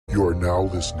You are now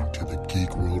listening to the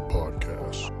Geek World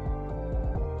Podcast.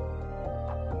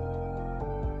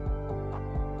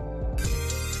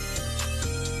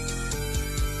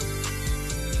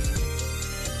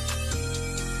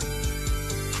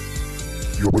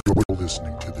 You're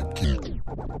listening to the Geek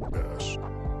Podcast.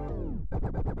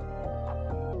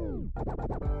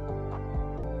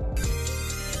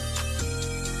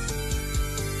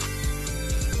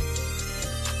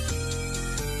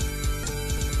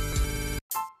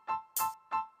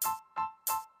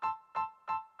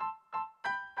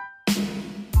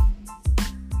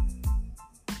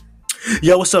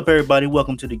 Yo, what's up, everybody?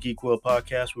 Welcome to the Geek World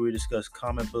Podcast, where we discuss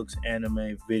comic books,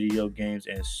 anime, video games,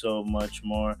 and so much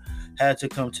more. Had to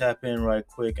come tap in right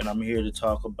quick, and I'm here to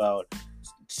talk about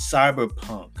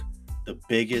Cyberpunk, the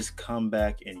biggest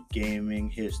comeback in gaming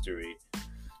history.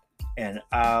 And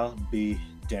I'll be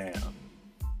damned.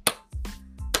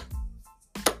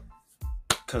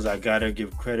 Because I gotta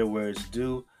give credit where it's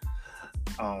due.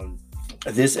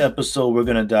 This episode, we're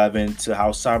going to dive into how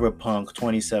Cyberpunk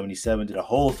 2077 did a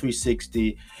whole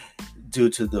 360 due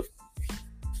to the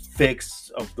fix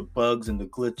of the bugs and the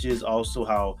glitches. Also,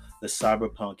 how the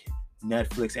Cyberpunk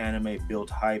Netflix anime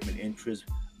built hype and interest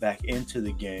back into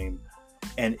the game.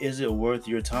 And is it worth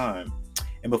your time?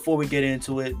 And before we get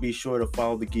into it, be sure to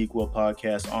follow the Geek World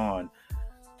Podcast on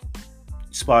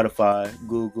Spotify,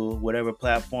 Google, whatever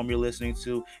platform you're listening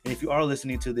to. And if you are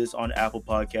listening to this on Apple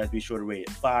Podcasts, be sure to rate it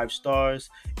 5 stars.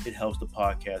 It helps the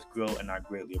podcast grow, and I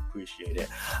greatly appreciate it.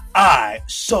 Alright,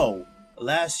 so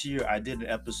last year I did an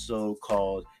episode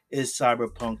called Is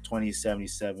Cyberpunk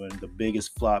 2077 the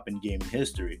biggest flop in gaming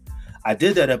history? I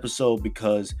did that episode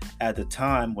because at the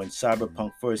time when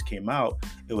Cyberpunk first came out,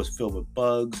 it was filled with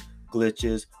bugs,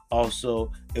 glitches.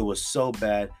 Also, it was so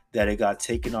bad that it got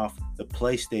taken off the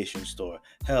PlayStation Store.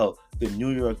 Hell, the New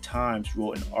York Times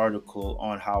wrote an article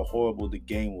on how horrible the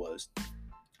game was.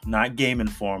 Not Game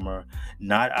Informer,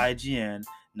 not IGN,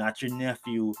 not your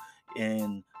nephew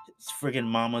in friggin'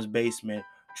 mama's basement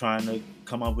trying to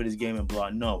come up with his game and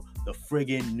blog. No, the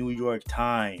friggin' New York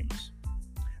Times.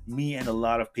 Me and a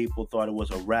lot of people thought it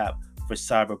was a wrap for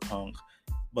Cyberpunk.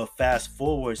 But fast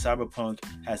forward, Cyberpunk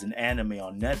has an anime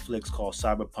on Netflix called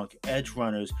Cyberpunk Edge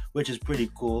Runners, which is pretty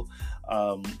cool.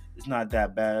 It's not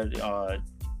that bad. I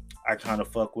kind of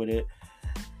fuck with it.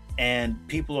 And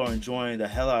people are enjoying the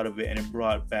hell out of it, and it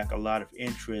brought back a lot of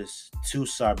interest to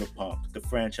Cyberpunk, the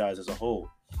franchise as a whole.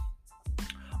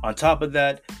 On top of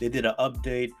that, they did an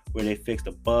update where they fixed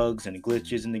the bugs and the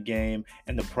glitches in the game,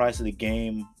 and the price of the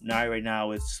game, right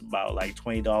now it's about like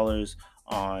 $20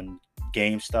 on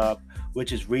GameStop,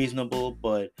 which is reasonable,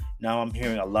 but now I'm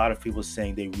hearing a lot of people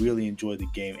saying they really enjoy the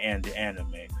game and the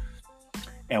anime.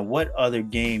 And what other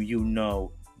game you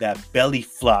know that belly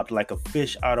flopped like a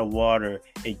fish out of water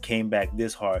and came back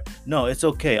this hard? No, it's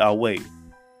okay, I'll wait.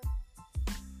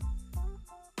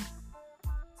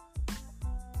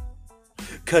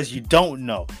 Because you don't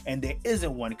know, and there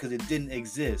isn't one because it didn't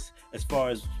exist as far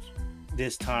as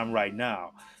this time right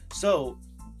now. So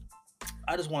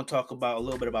I just want to talk about a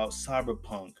little bit about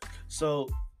Cyberpunk. So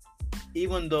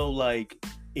even though like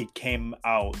it came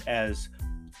out as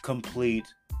complete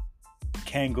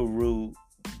kangaroo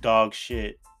dog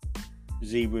shit,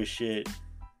 zebra shit,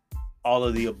 all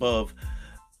of the above,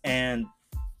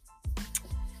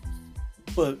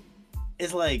 but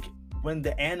it's like when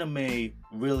the anime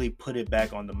really put it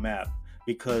back on the map,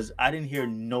 because I didn't hear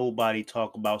nobody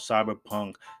talk about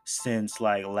Cyberpunk since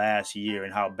like last year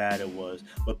and how bad it was.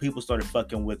 But people started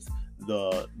fucking with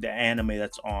the anime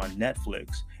that's on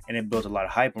Netflix, and it built a lot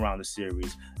of hype around the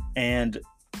series. And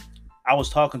I was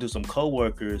talking to some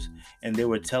coworkers, and they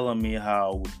were telling me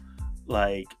how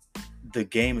like the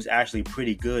game is actually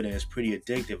pretty good and it's pretty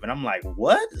addictive. And I'm like,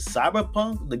 what?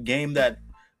 Cyberpunk? The game that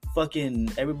fucking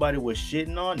everybody was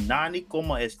shitting on, Nani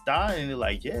como está? And they're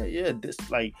like, yeah,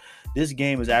 this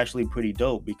game is actually pretty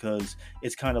dope because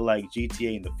it's kind of like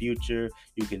GTA in the future.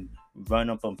 You can run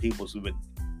up on people,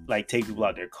 like take people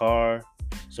out their car.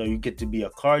 So you get to be a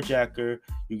carjacker.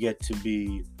 You get to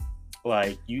be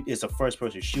like, it's a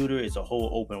first-person shooter. It's a whole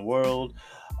open world.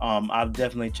 I've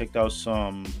definitely checked out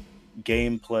some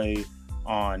gameplay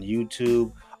on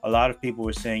YouTube. A lot of people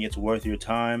were saying it's worth your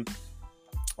time.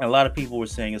 And a lot of people were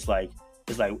saying it was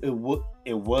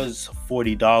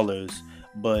 $40,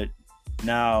 but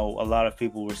now a lot of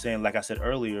people were saying, like I said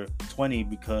earlier, $20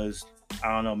 because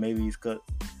maybe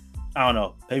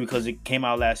because it came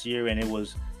out last year and it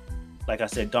was, like I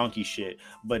said, donkey shit.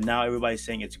 But now everybody's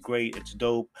saying it's great, it's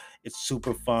dope, it's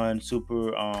super fun, super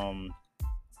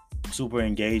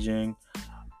engaging.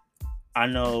 I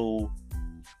know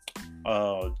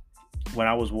when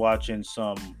I was watching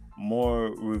some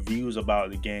more reviews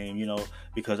about the game,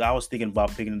 because I was thinking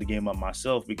about picking the game up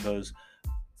myself, because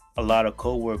a lot of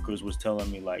coworkers was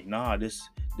telling me like, nah, this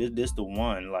the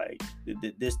one, like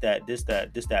this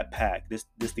that pack, this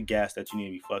the gas that you need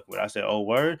to be fucking with. I said, oh,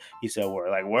 word. He said,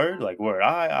 word, like word.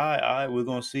 I we're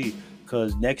gonna see,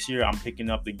 because next year I'm picking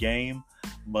up the game,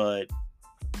 but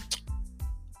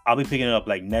I'll be picking it up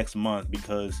like next month,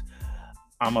 because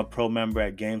I'm a pro member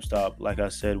at GameStop, like I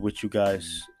said, which you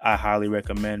guys I highly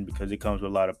recommend, because it comes with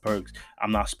a lot of perks.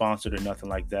 I'm not sponsored or nothing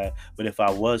like that, but if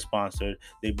I was sponsored,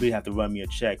 they would have to run me a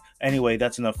check. Anyway,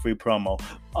 that's enough free promo.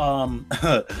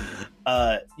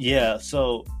 Yeah,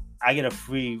 so I get a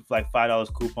free like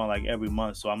 $5 coupon like every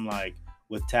month. So I'm like,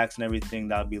 with tax and everything,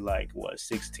 that'd be like what,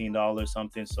 $16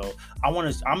 something. So I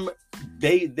want to.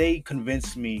 They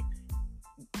convinced me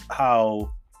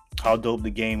how dope the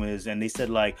game is, and they said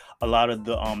like a lot of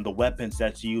the weapons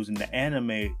that's used in the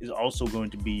anime is also going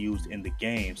to be used in the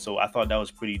game. So I thought that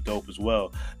was pretty dope as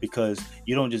well, because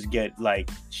you don't just get like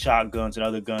shotguns and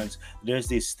other guns. There's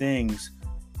these things,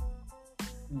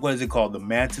 what is it called, the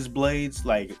mantis blades.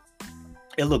 Like,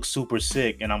 it looks super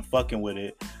sick, and I'm fucking with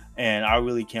it, and I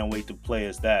really can't wait to play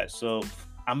as that. So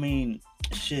I mean,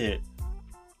 shit,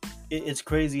 it's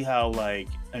crazy how like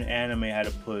an anime had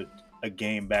to put a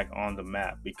game back on the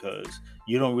map, because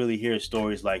you don't really hear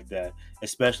stories like that,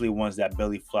 especially ones that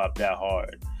belly flop that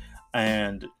hard.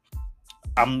 And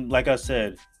I'm, like I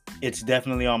said, it's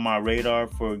definitely on my radar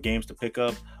for games to pick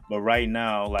up. But right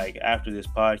now, like after this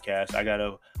podcast, I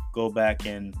gotta go back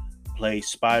and play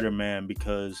Spider-Man,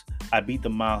 because I beat the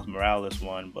Miles Morales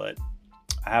one, but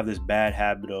I have this bad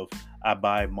habit of I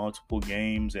buy multiple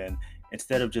games, and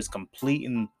instead of just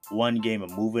completing one game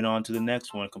and moving on to the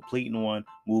next one, completing one,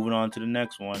 moving on to the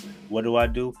next one, what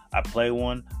do? I play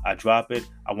one, I drop it,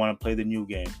 I want to play the new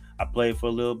game. I play it for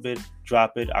a little bit,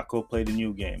 drop it, I go play the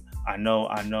new game. I know.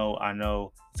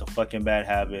 It's a fucking bad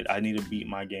habit. I need to beat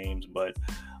my games, but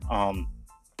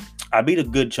I beat a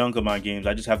good chunk of my games.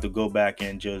 I just have to go back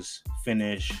and just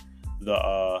finish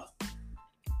the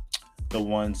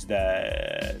ones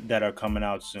that are coming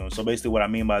out soon. So basically what I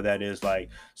mean by that is like,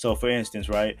 so for instance,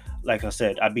 right, like I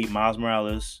said, I beat Miles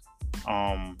Morales.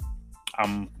 I'm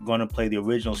gonna play the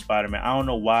original Spider-Man. I don't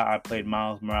know why I played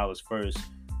Miles Morales first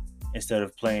instead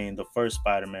of playing the first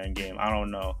Spider-Man game. I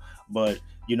don't know, but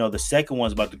the second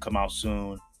one's about to come out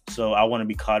soon, so I want to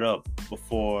be caught up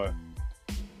before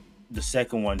the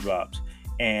second one drops.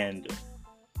 And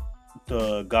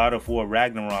the God of War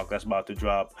Ragnarok that's about to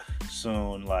drop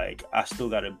soon, like I still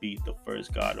gotta beat the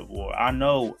first God of War. I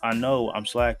know I'm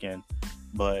slacking,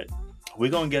 but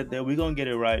we're gonna get there. We're gonna get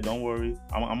it right. Don't worry.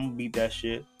 I'm gonna beat that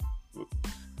shit.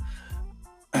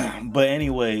 But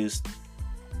anyways,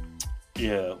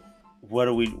 yeah.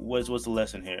 What's the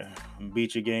lesson here?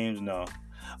 Beat your games? No.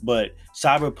 But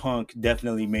Cyberpunk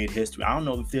definitely made history. I don't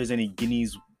know if there's any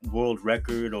Guinness World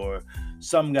Record or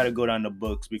something got to go down the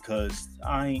books, because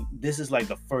this is like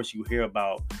the first you hear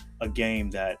about a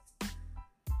game that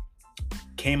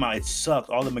came out. It sucked.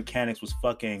 All the mechanics was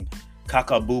fucking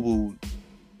caca-boo-boo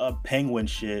penguin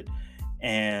shit,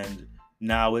 and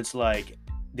now it's like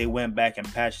they went back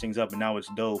and patched things up, and now it's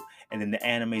dope. And then the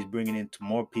anime is bringing into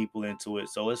more people into it,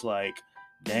 so it's like,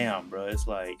 damn, bro. It's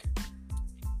like,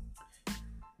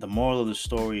 the moral of the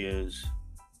story is,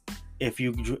 if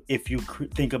you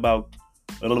think about,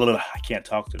 I can't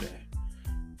talk today.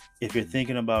 If you're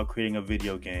thinking about creating a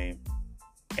video game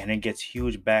and it gets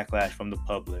huge backlash from the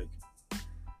public,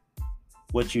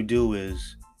 what you do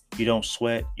is you don't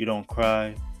sweat, you don't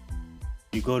cry,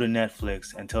 you go to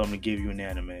Netflix and tell them to give you an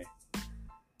anime.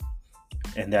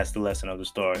 And that's the lesson of the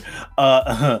story.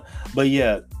 But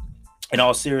yeah, in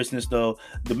all seriousness though,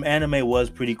 the anime was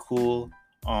pretty cool.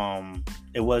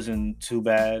 It wasn't too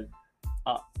bad.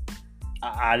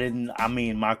 I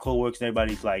mean, my coworkers and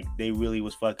everybody's like, they really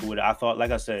was fucking with it. I thought,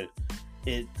 like I said,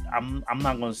 I'm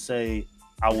not gonna say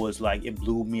I was like, it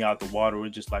blew me out the water.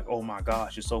 It's just like, oh my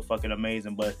gosh, it's so fucking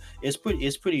amazing. But it's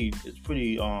pretty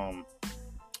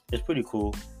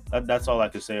cool. That's all I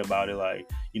can say about it. Like,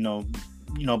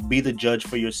 be the judge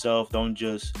for yourself. Don't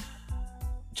just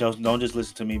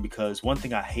listen to me, because one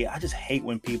thing I just hate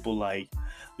when people like,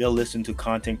 they'll listen to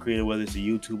content creator, whether it's a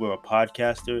YouTuber or a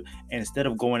podcaster, and instead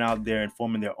of going out there and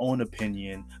forming their own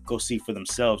opinion, go see for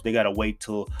themselves, they gotta wait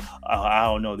till I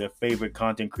don't know, their favorite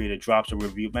content creator drops a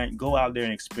review. Man, go out there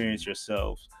and experience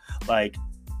yourselves. Like,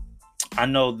 I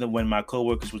know that when my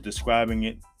coworkers was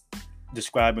describing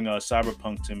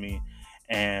Cyberpunk to me,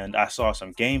 and I saw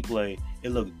some gameplay, it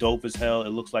looked dope as hell. It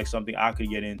looks like something I could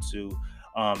get into.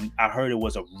 I heard it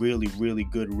was a really, really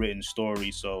good written story,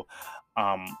 so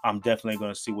I'm definitely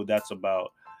going to see what that's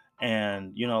about.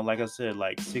 And like I said,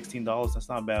 like $16, that's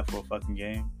not bad for a fucking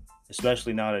game,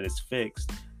 especially now that it's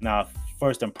fixed. Now,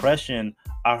 first impression,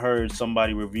 I heard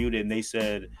somebody reviewed it and they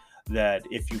said that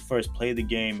if you first play the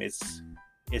game, it's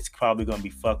probably gonna be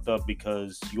fucked up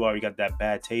because you already got that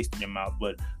bad taste in your mouth.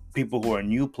 But people who are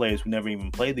new players who never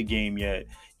even played the game yet,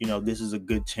 this is a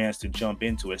good chance to jump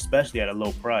into it, especially at a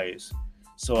low price.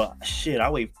 So shit,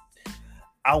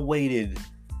 I waited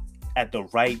at the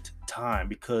right time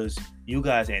because you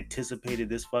guys anticipated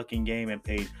this fucking game and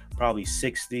paid probably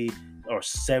 60 or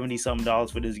 70 something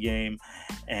dollars for this game,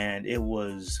 and it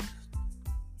was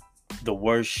the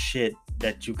worst shit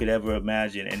that you could ever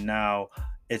imagine. And now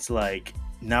it's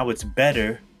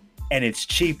better and it's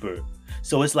cheaper,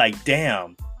 so it's like,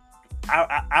 damn,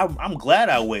 I'm glad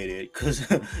I waited, because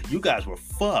you guys were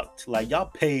fucked. Like, y'all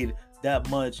paid that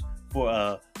much for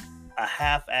a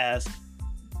half-ass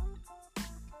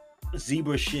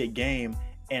zebra shit game,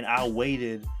 and I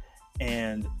waited,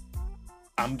 and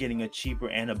I'm getting a cheaper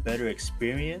and a better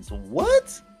experience.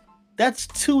 What? That's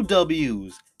 2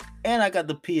 W's. And I got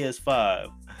the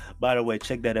PS5. By the way,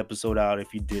 check that episode out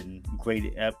if you didn't.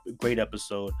 Great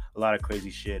episode. A lot of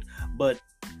crazy shit. But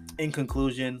in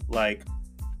conclusion, like,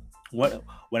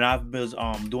 when I've been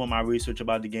doing my research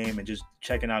about the game and just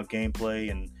checking out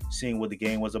gameplay and seeing what the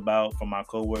game was about from my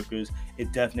coworkers,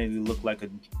 it definitely looked like a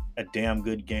damn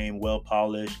good game, well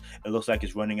polished. It looks like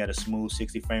it's running at a smooth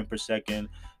 60 frames per second.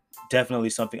 Definitely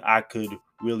something I could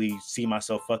really see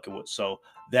myself fucking with. So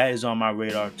that is on my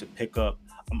radar to pick up.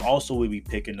 I'm also will be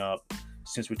picking up,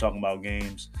 since we're talking about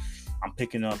games, I'm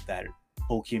picking up that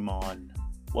Pokemon.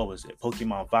 What was it?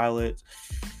 Pokemon Violet.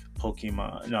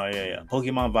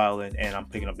 Pokemon Violet, and I'm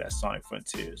picking up that Sonic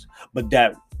Frontiers. But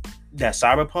that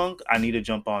Cyberpunk, I need to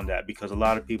jump on that because a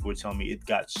lot of people were telling me it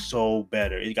got so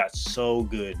better, it got so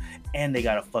good, and they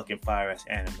got a fucking fire-ass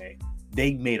anime.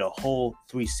 They made a whole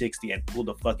 360 and pulled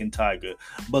a fucking tiger.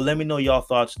 But let me know y'all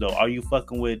thoughts though. Are you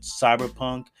fucking with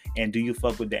Cyberpunk, and do you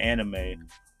fuck with the anime?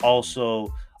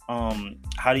 Also,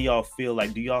 how do y'all feel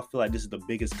like? Do y'all feel like this is the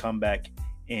biggest comeback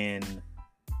in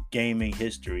gaming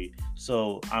history?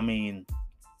 So I mean,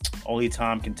 only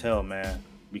time can tell, man,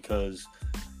 because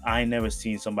I ain't never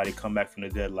seen somebody come back from the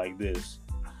dead like this.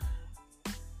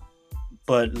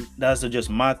 But that's just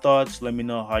my thoughts. Let me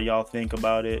know how y'all think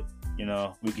about it.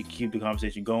 We can keep the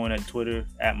conversation going at Twitter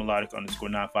at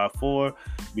melodic_954.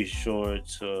 Be sure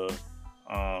to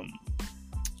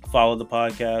follow the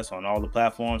podcast on all the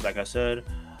platforms, like I said.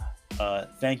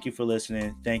 Thank you for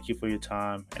listening. Thank you for your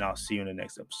time, and I'll see you in the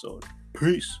next episode.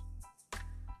 Peace.